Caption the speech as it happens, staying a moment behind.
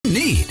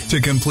to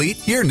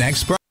complete your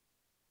next project.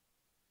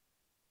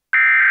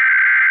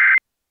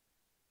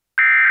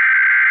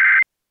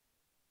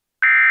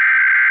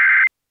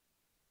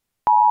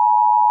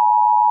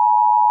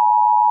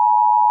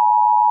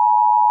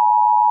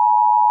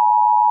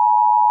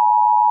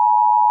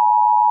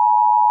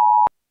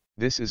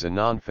 This is a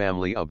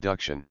non-family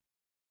abduction.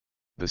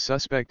 The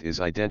suspect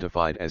is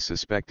identified as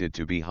suspected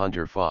to be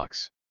Hunter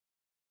Fox.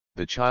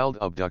 The child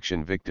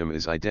abduction victim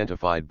is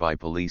identified by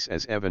police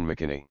as Evan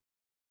McKinney.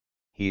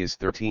 He is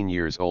 13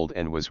 years old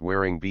and was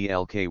wearing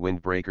BLK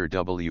Windbreaker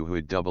W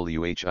Hood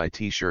WHI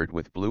t-shirt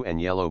with blue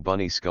and yellow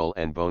bunny skull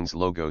and bones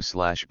logo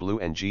 / blue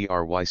and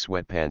GRY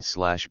sweatpants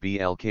 /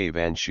 BLK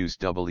van shoes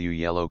W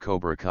yellow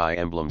Cobra Kai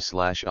emblem /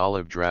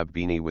 olive drab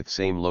beanie with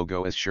same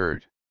logo as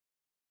shirt.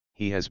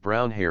 He has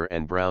brown hair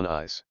and brown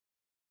eyes.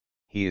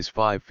 He is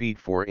 5 feet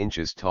 4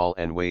 inches tall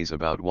and weighs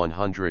about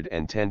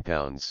 110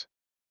 pounds.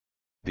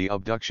 The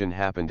abduction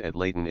happened at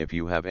Layton. If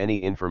you have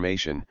any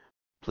information,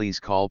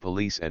 please call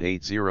police at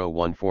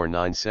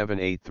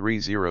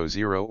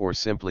 8014978300 or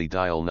simply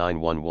dial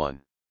 911.